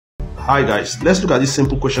Hi guys, let's look at this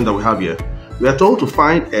simple question that we have here. We are told to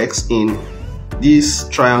find x in this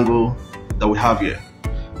triangle that we have here.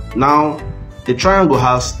 Now, the triangle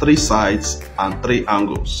has 3 sides and 3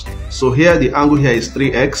 angles. So here the angle here is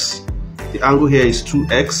 3x, the angle here is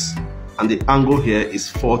 2x, and the angle here is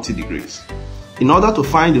 40 degrees. In order to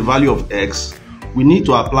find the value of x, we need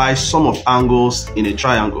to apply sum of angles in a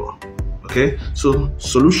triangle. Okay, so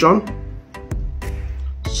solution,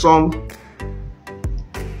 sum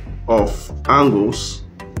of angles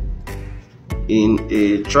in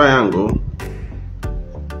a triangle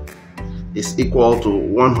is equal to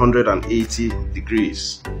 180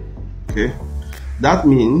 degrees. Okay, that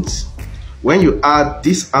means when you add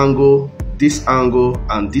this angle,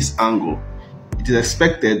 and this angle, it is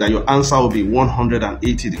expected that your answer will be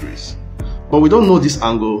 180 degrees. But we don't know this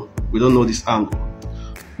angle, we don't know this angle.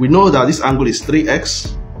 We know that this angle is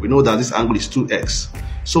 3x, we know that this angle is 2x.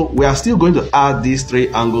 So we are still going to add these 3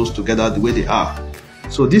 angles together the way they are.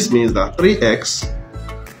 So this means that 3x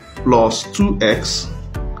plus 2x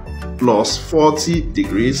plus 40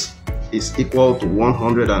 degrees is equal to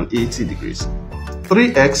 180 degrees.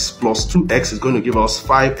 3x plus 2x is going to give us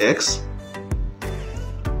 5x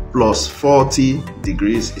plus 40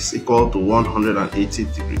 degrees is equal to 180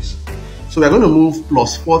 degrees. So we are going to move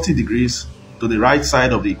plus 40 degrees to the right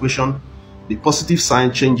side of the equation, the positive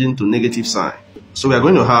sign changing to negative sign. So we are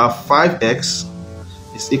going to have 5x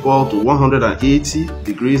is equal to 180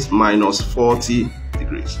 degrees minus 40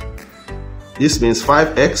 degrees. This means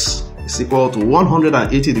 5x is equal to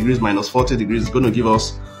 180 degrees minus 40 degrees is going to give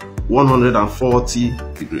us 140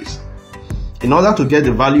 degrees. In order to get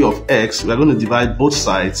the value of x, we are going to divide both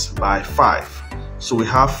sides by 5. So we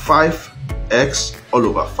have 5x all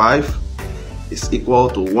over 5 is equal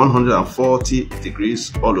to 140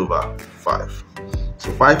 degrees all over 5.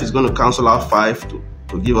 So 5 is going to cancel out 5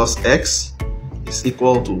 to give us x is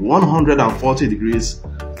equal to 140 degrees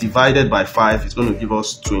divided by 5 is going to give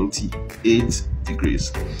us 28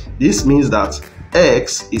 degrees. This means that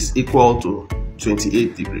x is equal to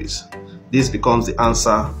 28 degrees. This becomes the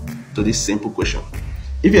answer to this simple question.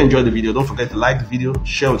 If you enjoyed the video, don't forget to like the video,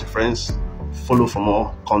 share with your friends, follow for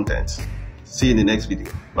more content. See you in the next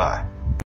video. Bye.